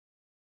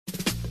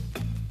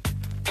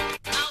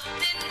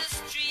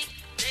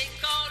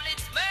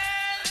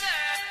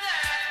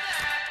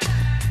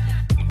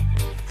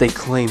They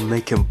claim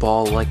they can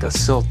ball like a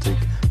Celtic,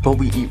 but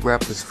we eat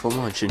rappers for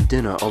lunch and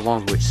dinner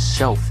along with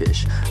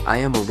shellfish. I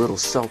am a little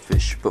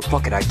selfish, but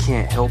fuck it, I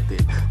can't help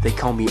it. They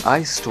call me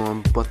Ice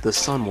Storm, but the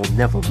sun will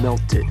never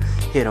melt it.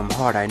 Hit 'em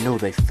hard, I know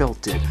they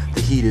felt it.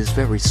 The heat is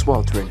very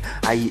sweltering.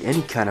 I eat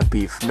any kind of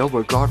beef, no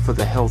regard for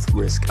the health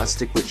risk. I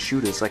stick with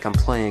shooters like I'm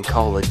playing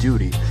Call of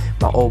Duty.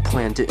 My old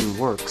plan didn't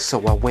work,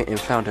 so I went and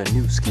found a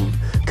new scheme.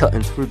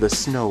 Cutting through the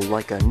snow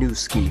like a new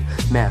ski.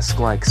 Mask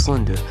like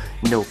Slender,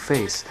 no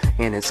face,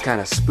 and it's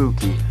kinda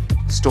spooky.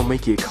 Still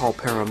make you call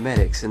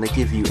paramedics and they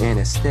give you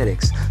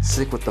anesthetics.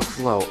 Sick with the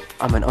flow,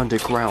 I'm an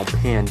underground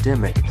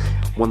pandemic.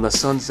 When the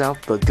sun's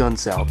out, the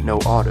gun's out, no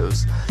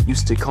autos.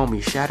 Used to call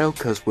me Shadow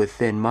cause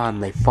within mine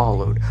they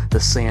followed. The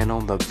sand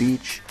on the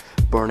beach,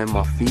 burning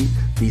my feet.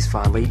 These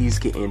fine ladies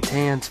getting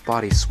tans,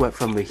 bodies sweat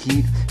from the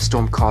heat.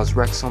 Storm cause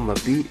wrecks on the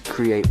beat,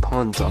 create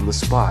puns on the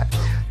spot.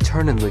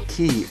 Turning the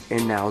key,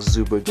 and now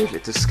Zuba give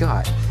it to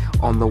Scott.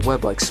 On the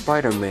web like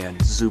Spider-Man,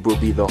 Zuba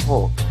be the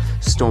Hulk.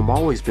 Storm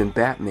always been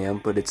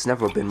Batman, but it's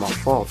never been my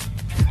fault.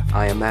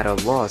 I am at a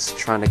loss,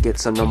 trying to get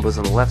some numbers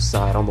on the left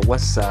side. On the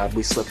west side,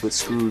 we slept with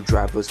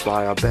screwdrivers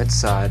by our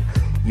bedside.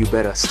 You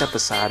better step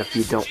aside if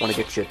you don't want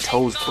to get your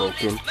toes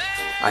broken.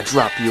 I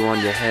drop you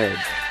on your head,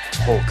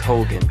 Hulk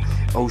Hogan.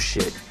 Oh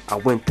shit, I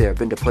went there,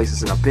 been to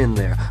places and I've been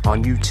there.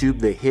 On YouTube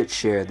they hit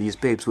share, these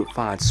babes with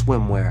fine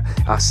swimwear.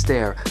 I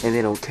stare and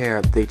they don't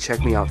care, they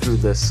check me out through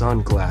the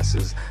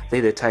sunglasses.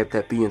 They the type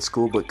that be in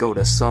school but go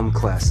to some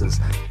classes.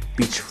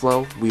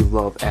 Beachflow, we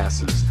love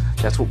asses.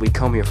 That's what we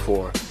come here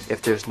for.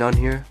 If there's none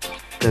here,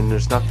 then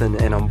there's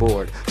nothing and I'm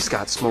bored.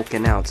 Scott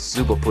smoking out,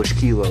 Zuba push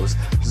kilos.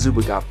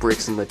 Zuba got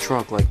bricks in the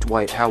trunk like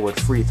Dwight Howard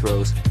free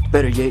throws.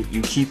 Better yet,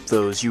 you keep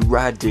those. You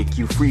ride dick,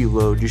 you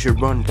freeload. You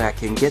should run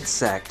back and get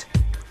sacked.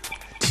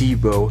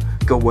 Tebow,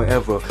 go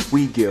wherever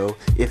we go.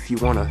 If you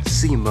wanna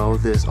see Mo,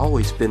 there's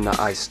always been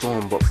the ice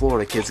storm, but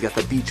Florida kids got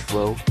the beach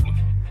flow.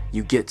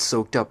 You get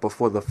soaked up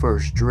before the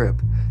first drip.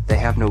 They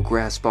have no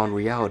grasp on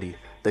reality.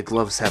 The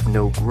gloves have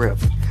no grip.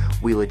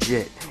 We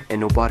legit,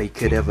 and nobody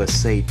could ever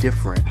say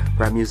different.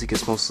 Rap music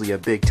is mostly a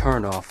big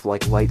turnoff,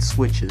 like light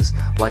switches.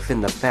 Life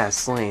in the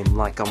fast lane,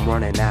 like I'm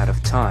running out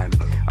of time.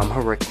 I'm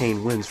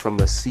hurricane winds from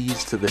the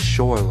seas to the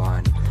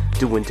shoreline,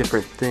 doing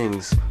different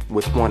things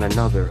with one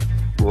another.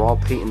 We're all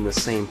painting the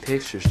same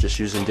pictures, just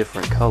using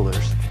different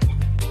colors.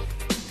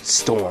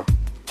 Storm.